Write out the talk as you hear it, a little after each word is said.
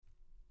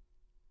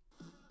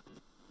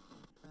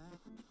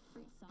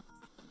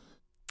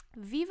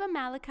Viva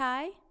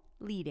Malachi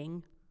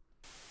leading.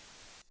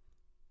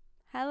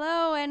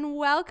 Hello and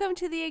welcome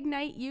to the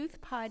Ignite Youth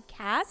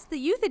Podcast, the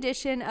youth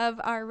edition of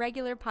our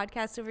regular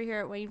podcast over here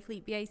at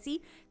Waynfleet BIC.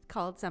 It's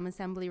called Some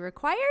Assembly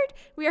Required.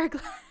 We are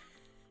glad.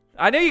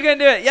 I knew you were going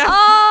to do it. Yes.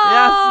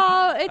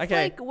 Oh, yes. It's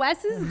Okay. like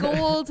Wes's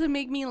goal to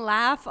make me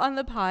laugh on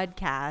the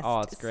podcast.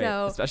 Oh, it's great.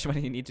 So, especially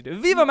when you need to do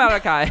Viva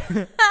Malachi.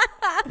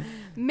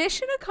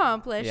 mission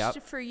accomplished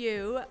Yep. for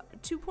you.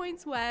 2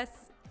 points, Wes.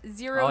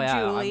 0 Oh, yeah.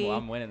 Julie.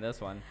 I'm winning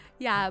this one.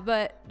 Yeah,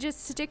 but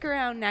just stick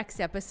around next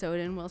episode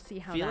and we'll see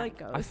how that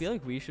goes. I feel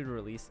like we should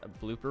release a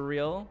blooper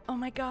reel Oh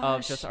my gosh.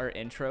 of just our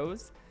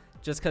intros.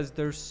 Just because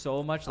there's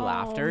so much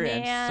laughter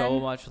and so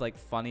much like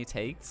funny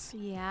takes.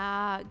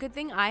 Yeah, good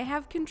thing I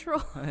have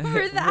control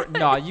over that.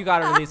 No, you got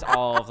to release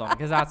all of them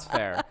because that's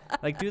fair.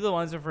 Like do the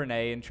ones with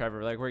Renee and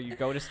Trevor, like where you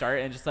go to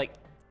start and just like.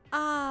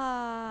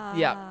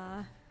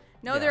 Yeah.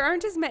 No, Yeah. there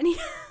aren't as many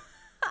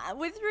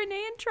with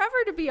Renee and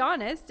Trevor, to be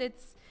honest.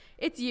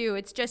 It's you.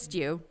 It's just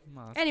you.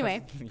 Well, that's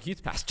Anyway. 'cause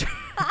youth pastor.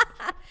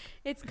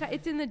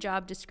 It's in the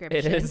job description.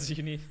 It is.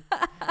 You need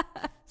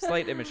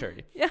slight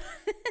immaturity. Yeah.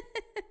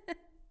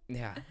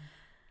 Yeah.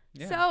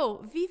 Yeah.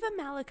 So, Viva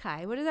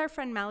Malachi. What is our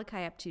friend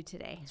Malachi up to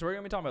today? So we're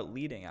going to be talking about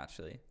leading,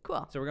 actually.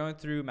 Cool. So we're going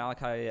through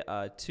Malachi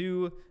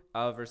 2,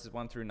 verses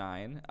 1 through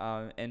 9.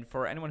 And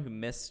for anyone who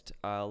missed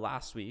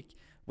last week,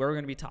 we're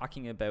going to be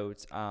talking about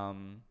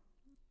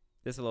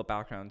this is a little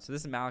background. So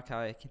this is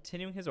Malachi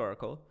continuing his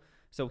oracle.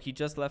 So he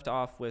just left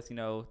off with,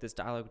 this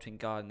dialogue between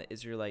God and the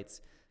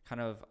Israelites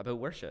kind of about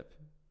worship.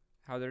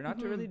 How they're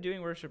not really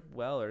doing worship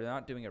well, or they're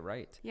not doing it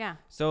right. Yeah.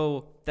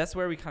 So that's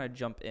where we kind of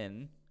jump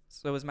in.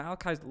 So as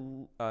Malachi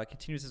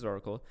continues his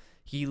oracle,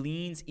 he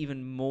leans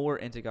even more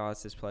into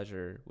God's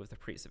displeasure with the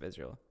priests of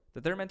Israel.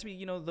 That they're meant to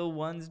be, the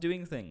ones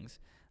doing things.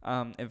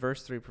 And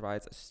verse 3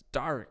 provides a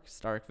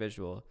stark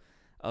visual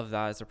of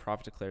that as the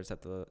prophet declares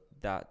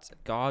that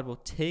God will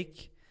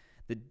take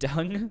the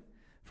dung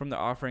from the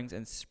offerings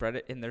and spread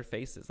it in their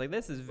faces. Like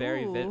this is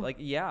very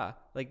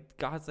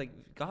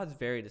God's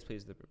very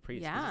displeased with the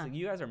priests. Yeah. It's like,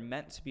 you guys are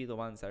meant to be the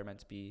ones that are meant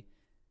to be,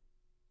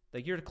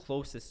 like you're the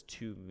closest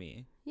to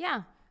me.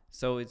 Yeah.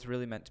 So it's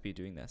really meant to be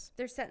doing this.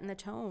 They're setting the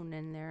tone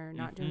and they're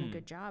not doing a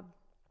good job.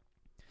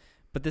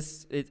 But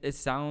it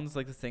sounds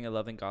like the thing a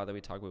loving God that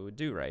we talk about would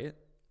do, right?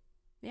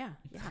 Yeah.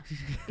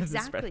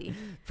 Exactly.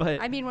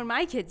 But I mean, when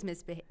my kids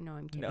misbehave. No,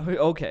 I'm kidding. no,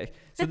 okay.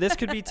 So this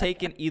could be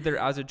taken either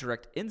as a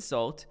direct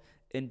insult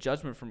and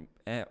judgment from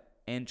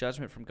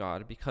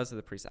God because of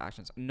the priest's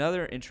actions.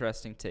 Another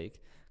interesting take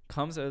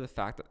comes out of the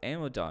fact that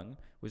animal dung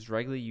was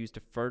regularly used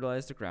to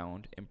fertilize the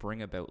ground and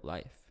bring about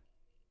life.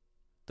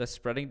 The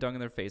spreading dung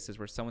in their faces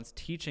where someone's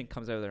teaching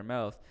comes out of their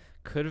mouth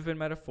could have been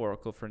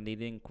metaphorical for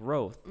needing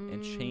growth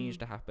and change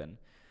to happen.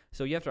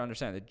 So you have to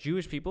understand the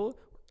Jewish people,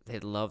 they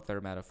love their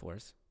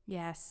metaphors.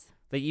 Yes.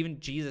 Like even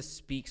Jesus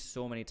speaks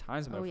so many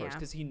times in metaphors yeah.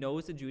 because he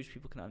knows the Jewish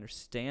people can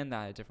understand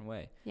that a different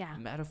way. Yeah.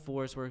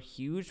 Metaphors were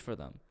huge for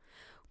them.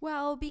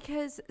 Well,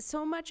 because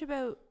so much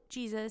about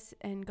Jesus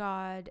and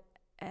God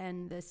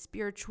and the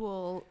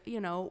spiritual,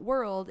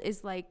 world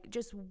is like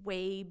just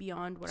way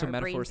beyond what So our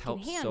brains metaphors can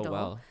help handle. so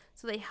well.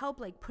 So they help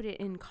like put it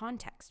in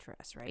context for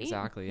us, right?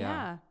 Exactly,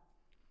 yeah.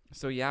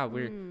 So yeah,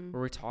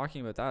 we're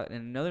talking about that. And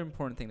another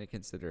important thing to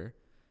consider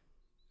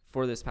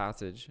for this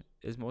passage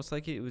is most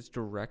likely it was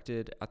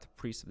directed at the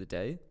priests of the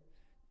day.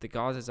 The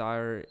God's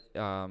desire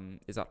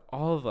is that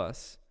all of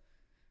us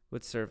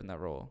would serve in that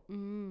role.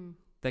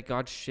 That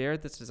God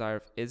shared this desire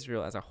of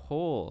Israel as a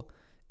whole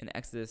in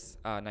Exodus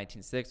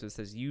 19:6, it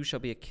says, "You shall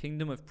be a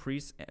kingdom of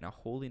priests and a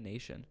holy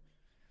nation."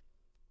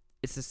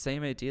 It's the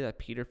same idea that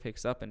Peter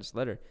picks up in his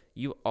letter.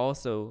 You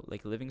also,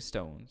 like living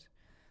stones,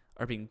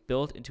 are being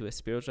built into a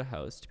spiritual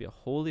house to be a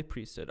holy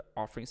priesthood,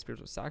 offering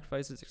spiritual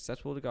sacrifices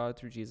acceptable to God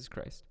through Jesus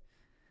Christ.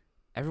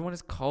 Everyone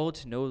is called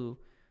to know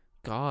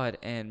God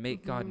and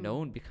make God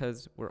known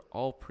because we're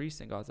all priests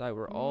in God's eye.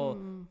 We're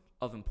all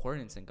of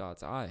importance in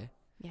God's eye.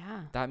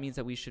 Yeah. That means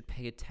that we should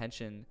pay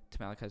attention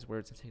to Malachi's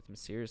words and take them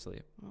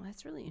seriously. Well,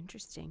 that's really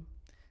interesting.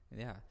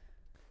 Yeah.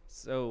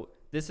 So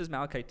this is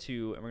Malachi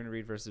 2, and we're going to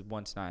read verses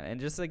 1 to 9. And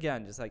just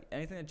again, just like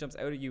anything that jumps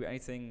out at you,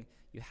 anything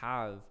you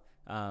have.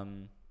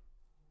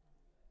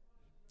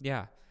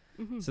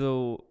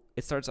 So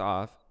it starts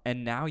off,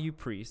 "And now you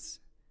priests,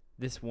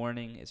 this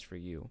warning is for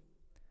you.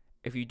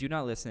 If you do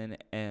not listen,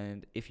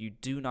 and if you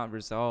do not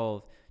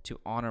resolve to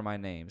honor my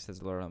name, says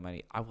the Lord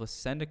Almighty, I will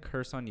send a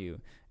curse on you,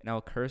 and I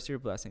will curse your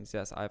blessings.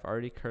 Yes, I have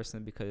already cursed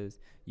them because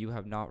you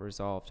have not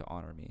resolved to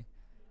honor me.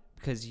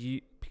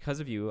 Because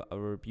of you, I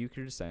will rebuke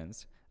your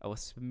descendants. I will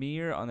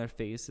smear on their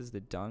faces the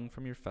dung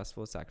from your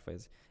festival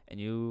sacrifice, and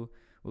you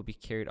will be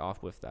carried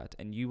off with that.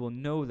 And you will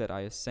know that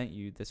I have sent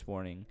you this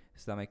warning,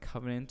 so that my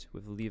covenant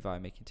with Levi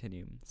may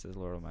continue, says the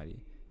Lord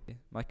Almighty.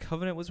 My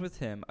covenant was with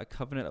him, a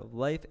covenant of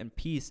life and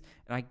peace,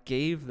 and I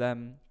gave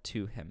them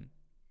to him.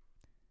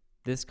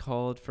 This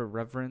called for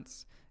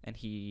reverence, and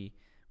he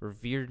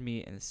revered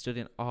me and stood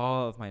in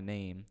awe of my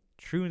name.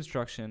 True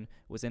instruction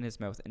was in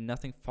his mouth, and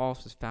nothing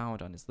false was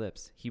found on his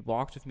lips. He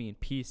walked with me in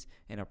peace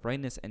and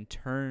uprightness and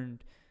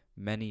turned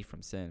many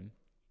from sin.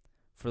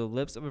 For the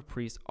lips of a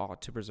priest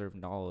ought to preserve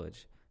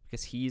knowledge,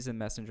 because he is a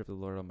messenger of the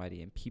Lord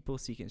Almighty, and people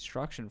seek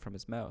instruction from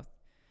his mouth.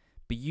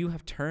 But you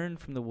have turned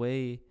from the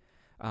way,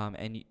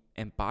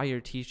 and by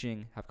your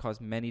teaching have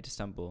caused many to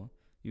stumble.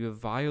 You have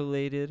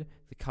violated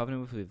the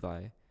covenant with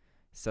Levi,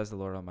 says the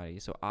Lord Almighty.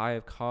 So I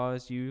have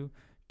caused you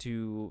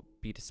to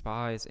be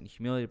despised and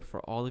humiliated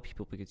before all the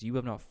people, because you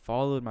have not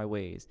followed my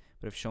ways,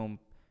 but have shown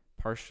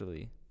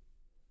partially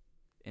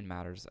in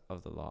matters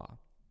of the law.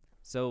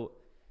 So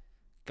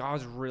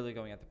God's really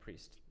going at the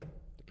priest.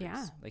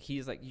 Yeah. Like,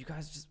 he's like, you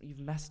guys you've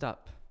messed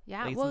up.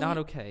 Yeah. Like, it's not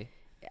okay.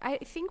 I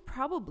think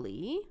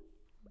probably,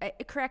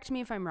 correct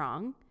me if I'm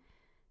wrong,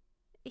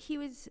 he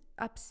was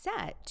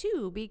upset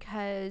too,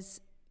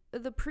 because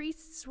the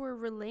priests were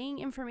relaying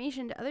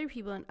information to other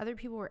people and other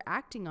people were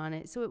acting on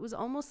it. So it was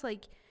almost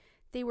like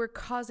they were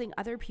causing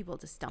other people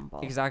to stumble.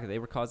 Exactly. They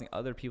were causing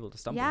other people to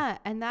stumble. Yeah.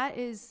 And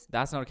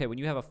that's not okay. When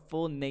you have a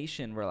full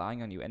nation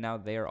relying on you and now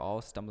they're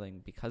all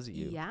stumbling because of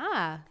you.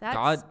 Yeah. That's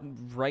God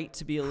right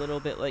to be a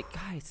little bit like,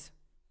 guys,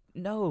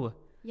 no.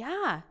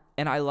 Yeah.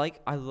 And I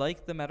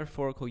like the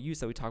metaphorical use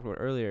that we talked about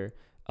earlier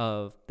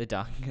of the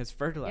dung as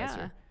fertilizer.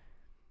 Yeah.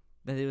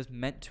 That it was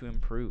meant to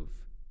improve.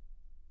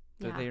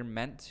 That Yeah. they're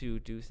meant to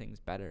do things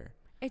better.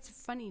 It's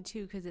funny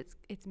too, because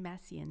it's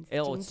messy and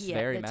It's stinky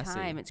very at the messy.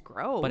 time. It's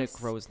gross. But it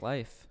grows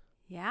life.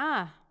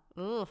 Yeah.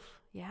 Ugh.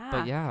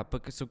 Yeah.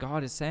 But so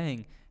God is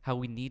saying how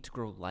we need to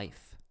grow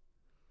life.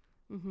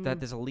 Mm-hmm. That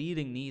this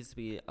leading needs to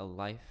be a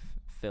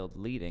life-filled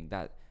leading.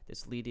 That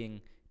this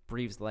leading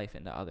breathes life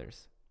into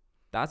others.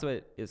 That's what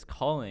it is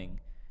calling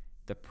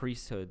the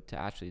priesthood to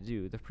actually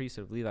do. The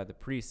priesthood of Levi, the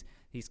priest,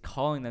 he's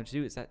calling them to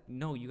do is that,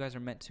 no, you guys are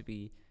meant to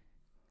be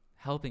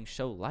helping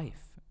show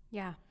life.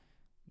 Yeah.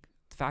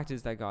 The fact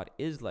is that God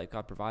is life.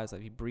 God provides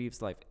life. He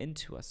breathes life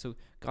into us. So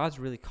God's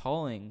really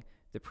calling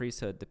the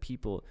priesthood, the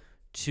people,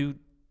 to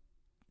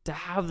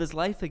have this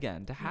life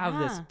again, to have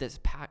this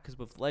because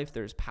with life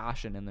there's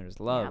passion and there's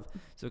love.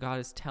 Yep. So God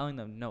is telling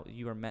them, no,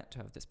 you are meant to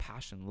have this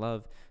passion,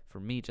 love for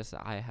me, just as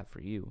I have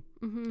for you.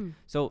 Mm-hmm.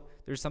 So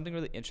there's something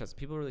really interesting.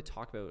 People really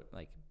talk about,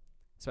 like,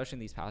 especially in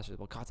these passages,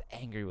 well, God's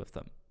angry with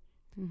them.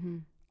 Mm-hmm.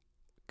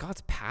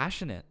 God's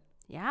passionate.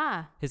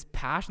 Yeah. His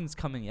passion's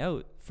coming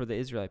out for the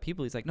Israelite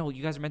people. He's like, no,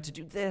 you guys are meant to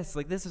do this.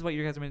 Like, this is what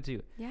you guys are meant to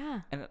do.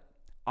 Yeah. And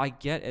I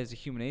get, as a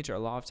human nature, a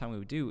lot of time what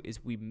we do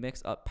is we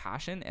mix up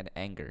passion and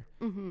anger.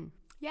 Mm-hmm.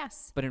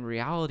 Yes. But in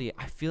reality,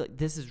 I feel like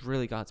this is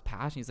really God's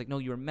passion. He's like, no,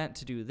 you're meant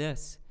to do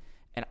this,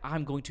 and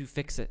I'm going to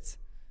fix it.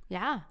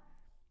 Yeah.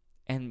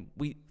 And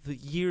the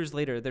years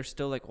later, they're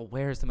still like, well,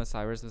 where's the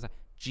Messiah? Where's the Messiah?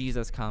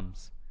 Jesus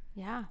comes.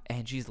 Yeah.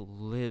 And Jesus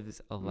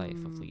lives a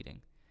life of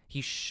leading.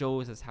 He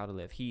shows us how to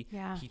live. He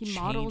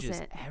models changes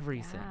it.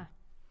 everything. Yeah.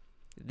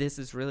 This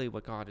is really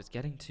what God is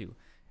getting to.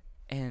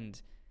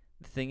 And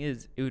the thing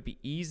is, it would be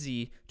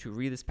easy to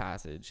read this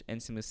passage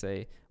and simply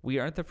say, we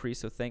aren't the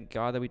priests, so thank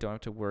God that we don't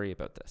have to worry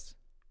about this.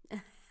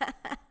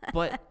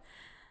 But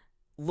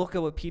look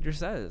at what Peter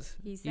says.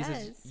 He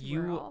says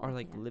you are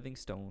like living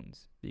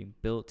stones being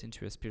built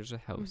into a spiritual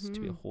house to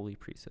be a holy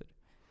priesthood.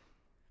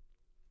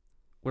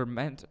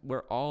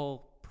 We're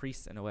all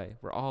priests in a way.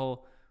 We're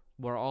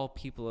all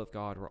people of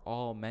God. We're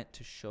all meant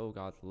to show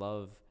God's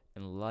love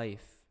and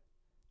life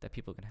that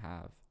people can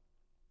have.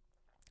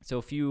 So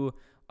a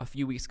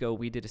few weeks ago,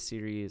 we did a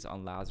series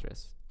on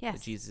Lazarus.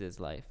 Yes. Jesus'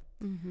 life.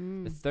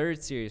 Mm-hmm. The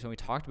third series, when we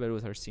talked about it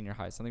with our senior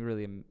high, something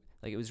really,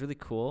 like, it was really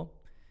cool.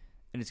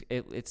 And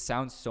it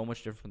sounds so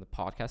much different from the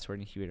podcast where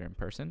you hear it in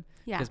person.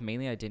 Yeah. Because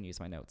mainly I didn't use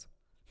my notes.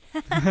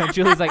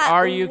 Julie's like,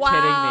 are you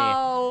kidding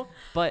me?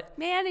 But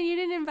man, and you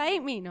didn't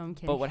invite me. No, I'm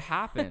kidding. But what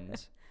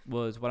happened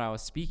was when I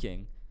was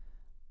speaking,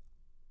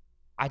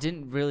 I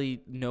didn't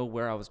really know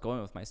where I was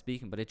going with my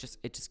speaking, but it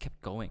just kept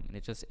going, and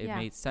it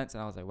made sense.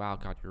 And I was like, wow,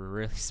 God, you're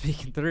really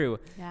speaking through.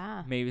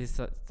 Yeah. Maybe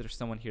there's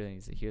someone here that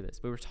needs to hear this.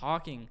 But we're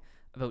talking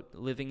about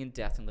living in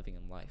death and living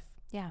in life.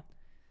 Yeah.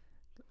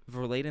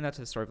 Relating that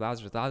to the story of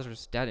Lazarus. Lazarus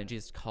is dead, and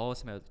Jesus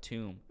calls him out of the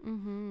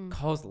tomb,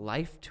 calls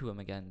life to him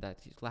again, that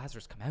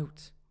Lazarus come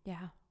out.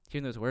 Yeah.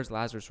 Hearing those words,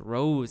 Lazarus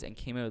rose and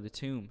came out of the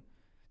tomb,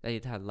 that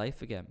he'd had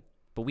life again.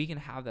 But we can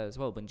have that as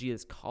well. When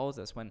Jesus calls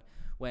us, when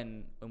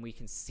we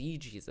can see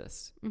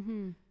Jesus,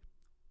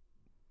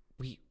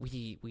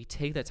 we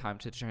take that time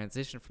to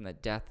transition from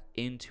that death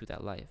into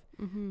that life.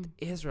 The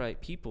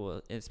Israelite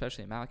people,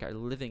 especially in Malachi, are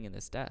living in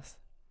this death.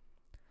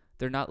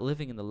 They're not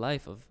living in the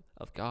life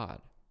of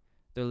God.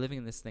 They're living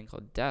in this thing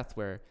called death,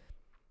 where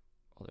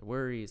all their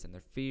worries and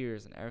their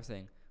fears and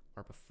everything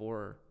are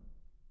before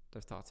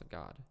their thoughts of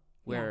God.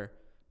 Where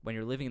when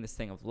you're living in this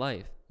thing of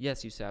life,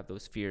 yes, you still have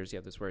those fears, you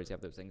have those worries, you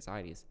have those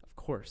anxieties. Of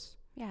course.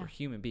 Yeah. We're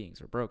human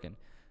beings. We're broken.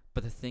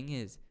 But the thing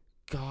is,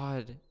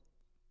 God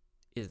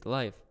is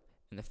life.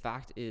 And the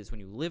fact is, when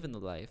you live in the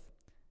life,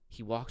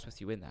 he walks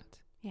with you in that.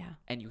 Yeah.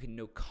 And you can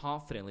know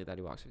confidently that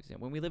he walks with you.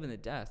 When we live in the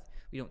death,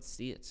 we don't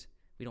see it.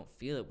 We don't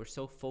feel it. We're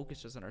so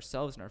focused just on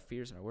ourselves and our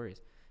fears and our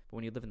worries. But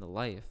when you live in the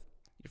life,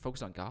 you're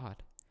focused on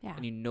God. Yeah.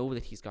 And you know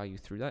that he's got you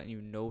through that, and you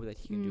know that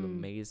he can do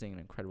amazing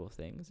and incredible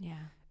things. Yeah.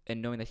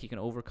 And knowing that he can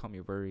overcome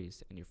your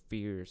worries and your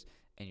fears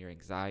and your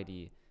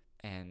anxiety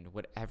and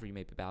whatever you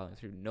may be battling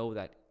through, know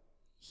that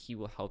he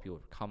will help you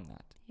overcome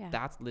that. Yeah.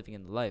 That's living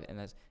in life, and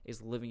that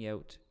is living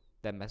out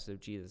that message of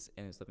Jesus,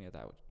 and it's living out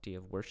that idea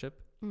of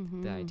worship,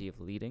 the idea of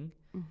leading,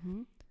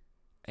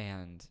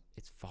 and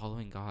it's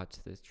following God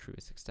to the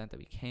truest extent that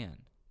we can.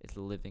 It's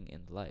living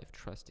in life,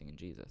 trusting in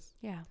Jesus.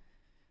 Yeah.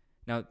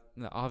 Now,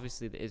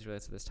 obviously, the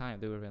Israelites at this time,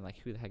 they would have been like,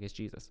 who the heck is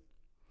Jesus?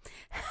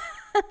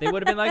 They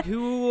would have been like,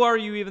 who are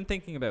you even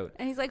thinking about?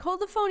 And he's like,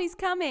 hold the phone, he's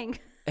coming.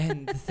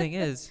 And the thing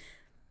is,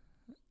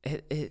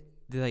 they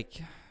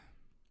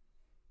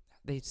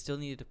still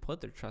needed to put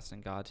their trust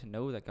in God to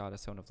know that God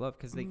is someone of love,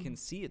 because they can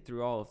see it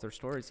through all of their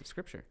stories of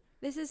Scripture.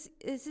 This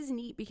is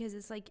neat because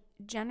it's like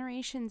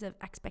generations of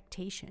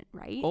expectation,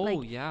 right? Oh,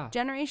 like yeah.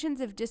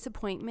 Generations of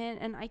disappointment.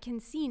 And I can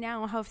see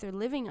now how if they're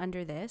living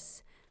under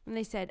this, when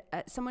they said,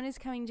 someone is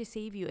coming to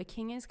save you, a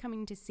king is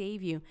coming to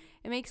save you,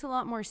 it makes a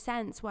lot more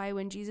sense why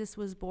when Jesus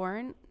was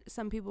born,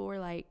 some people were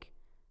like,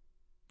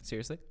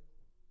 seriously?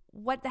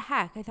 What the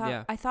heck?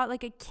 I thought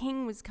like a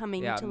king was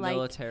coming to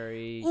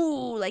military,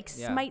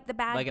 smite the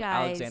bad like guys. Like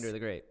an Alexander the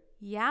Great.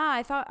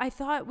 Yeah, I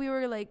thought we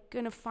were like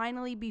going to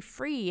finally be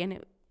free, and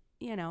it,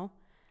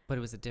 But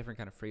it was a different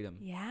kind of freedom.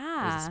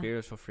 Yeah. It was a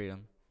spiritual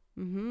freedom.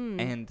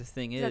 And the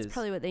thing is, that's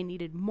probably what they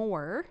needed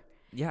more.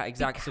 Yeah,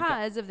 exactly.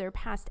 Because of their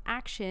past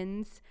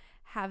actions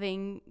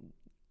having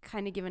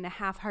kind of given a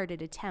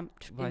half-hearted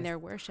attempt in their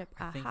worship.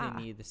 I think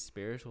they need the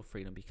spiritual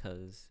freedom,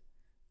 because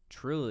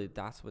truly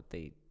that's what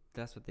they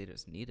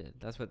just needed.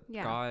 That's what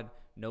God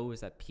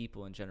knows that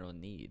people in general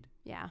need.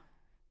 Yeah.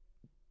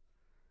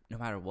 No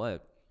matter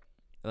what.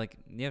 Like,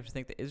 you have to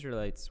think the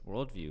Israelites'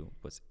 worldview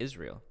was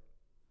Israel.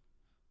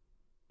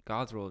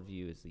 God's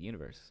worldview is the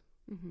universe.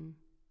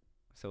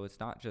 So it's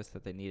not just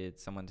that they needed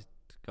someone to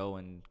go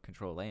and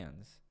control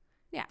lands.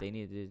 Yeah. They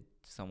needed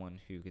someone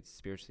who could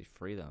spiritually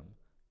free them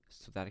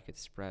so that it could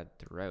spread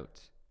throughout.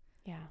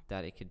 Yeah.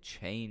 That it could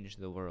change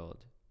the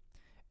world.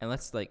 And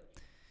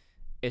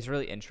it's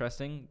really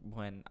interesting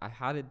when I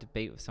had a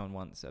debate with someone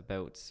once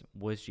about,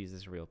 was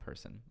Jesus a real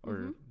person?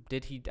 Or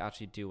did he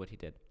actually do what he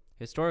did?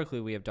 Historically,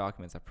 we have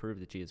documents that prove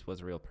that Jesus was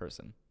a real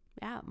person.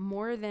 Yeah,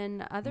 more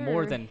than other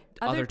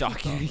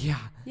documents. Yeah.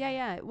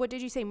 Yeah. What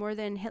did you say? More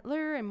than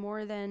Hitler and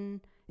more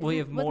than...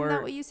 Wasn't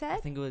that what you said? I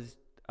think it was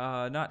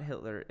not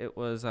Hitler. It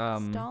was...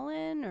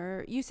 Stalin,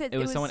 or you said it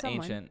was someone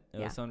ancient.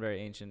 It was someone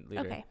very ancient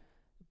leader. Okay.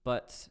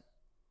 But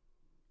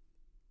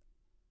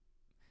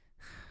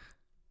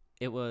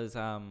it was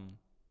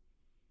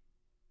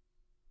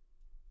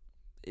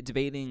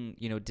debating,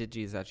 did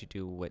Jesus actually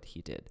do what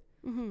he did?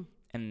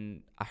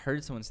 And I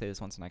heard someone say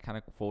this once, and I kind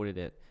of quoted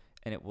it,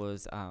 and it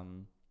was...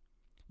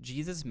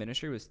 Jesus'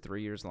 ministry was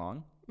 3 years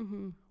long.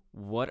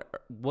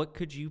 What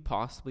could you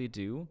possibly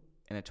do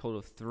in a total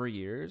of 3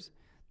 years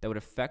that would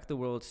affect the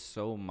world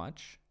so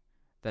much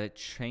that it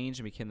changed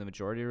and became the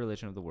majority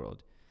religion of the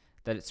world,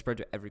 that it spread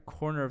to every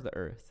corner of the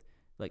earth?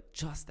 Like,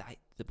 just that,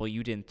 what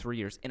you did in 3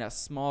 years in a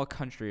small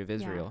country of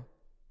Israel.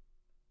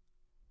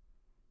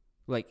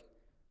 Yeah. Like,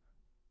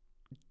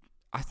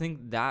 I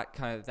think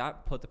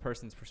that put the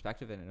person's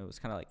perspective in, and it was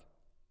kind of like,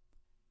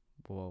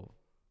 whoa.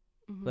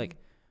 Like,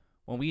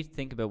 when we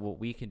think about what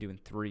we can do in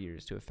 3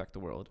 years to affect the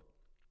world,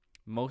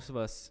 most of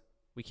us,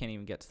 we can't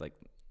even get to like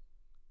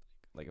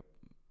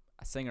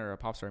a singer or a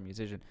pop star or a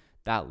musician,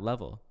 that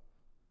level.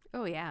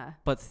 Oh, yeah.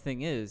 But the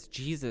thing is,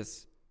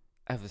 Jesus,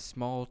 of a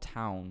small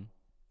town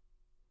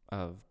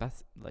of oh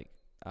my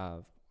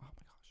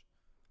gosh,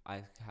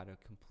 I had a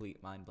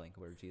complete mind blank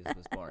where Jesus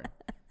was born.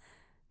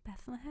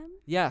 Bethlehem?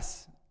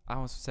 Yes. I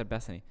almost said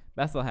Bethany.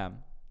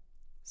 Bethlehem.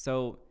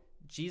 So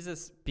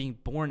Jesus being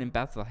born in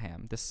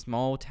Bethlehem, this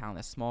small town,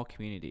 this small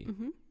community,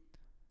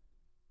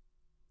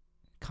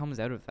 comes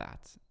out of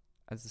that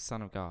as the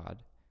Son of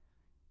God,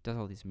 does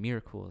all these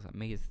miracles,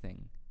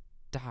 amazing,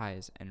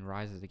 dies and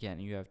rises again.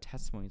 And you have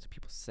testimonies of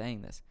people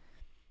saying this.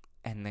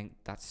 And then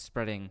that's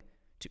spreading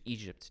to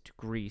Egypt, to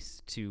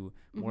Greece, to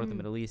more of the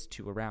Middle East,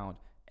 to around,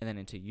 and then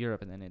into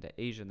Europe, and then into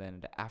Asia, and then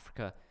into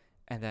Africa.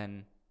 And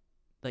then,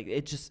 like,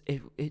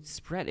 it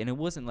spread. And it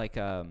wasn't like,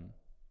 how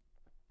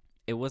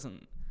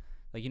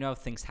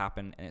things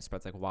happen and it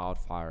spreads like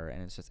wildfire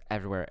and it's just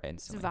everywhere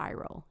instantly. It's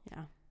viral,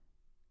 yeah.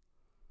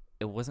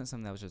 It wasn't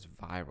something that was just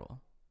viral.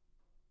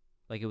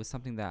 Like, it was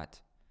something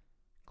that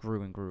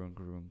grew and grew and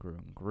grew and grew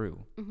and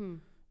grew. And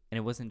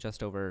it wasn't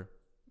just over,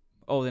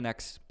 the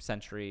next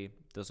century,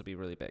 this will be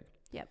really big.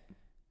 Yep.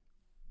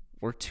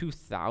 We're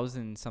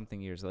 2,000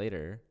 something years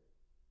later.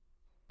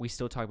 We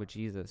still talk about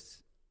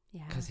Jesus.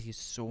 Yeah. Because he's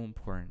so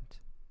important.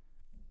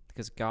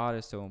 Because God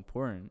is so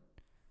important.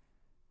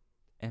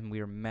 And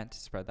we are meant to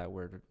spread that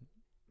word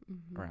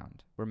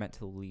around. We're meant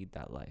to lead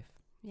that life.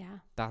 Yeah.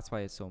 That's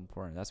why it's so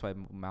important. That's why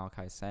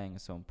Malachi is saying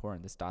is so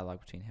important. This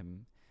dialogue between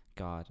him,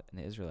 God, and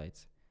the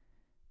Israelites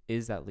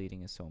is that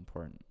leading is so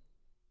important.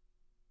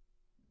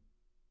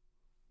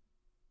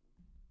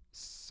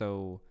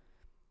 So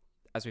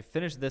as we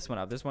finish this one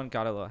up, this one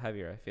got a little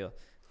heavier, I feel.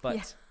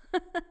 But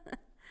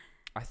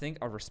I think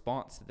our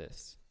response to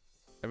this,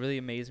 a really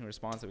amazing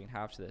response that we can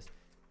have to this,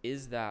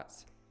 is that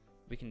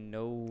we can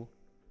know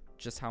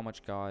just how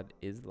much God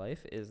is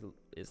life, is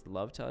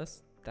love to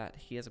us, that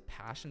he has a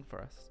passion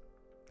for us.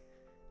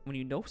 When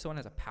you know someone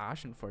has a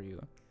passion for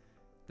you,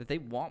 that they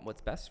want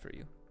what's best for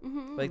you.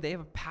 Mm-hmm. Like, they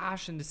have a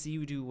passion to see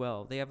you do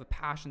well. They have a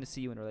passion to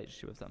see you in a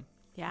relationship with them.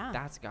 Yeah.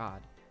 That's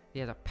God. He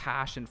has a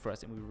passion for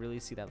us, and we really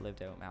see that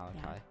lived out in Malachi.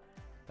 Yeah.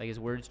 Like, his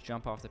words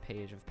jump off the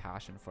page of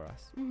passion for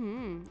us.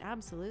 Mm-hmm.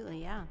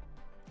 Absolutely, yeah.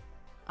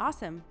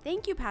 Awesome.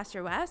 Thank you,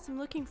 Pastor Wes. I'm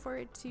looking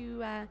forward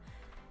to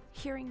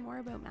hearing more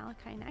about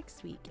Malachi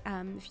next week.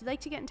 If you'd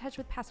like to get in touch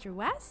with Pastor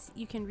Wes,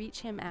 you can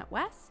reach him at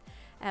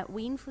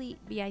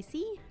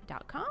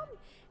wes@waynefleetbic.com.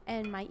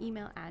 And my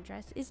email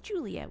address is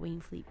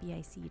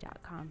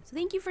julie@waynefleetbic.com. So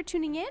thank you for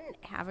tuning in.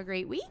 Have a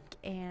great week,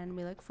 and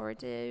we look forward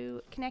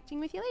to connecting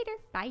with you later.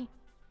 Bye.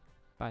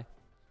 Bye.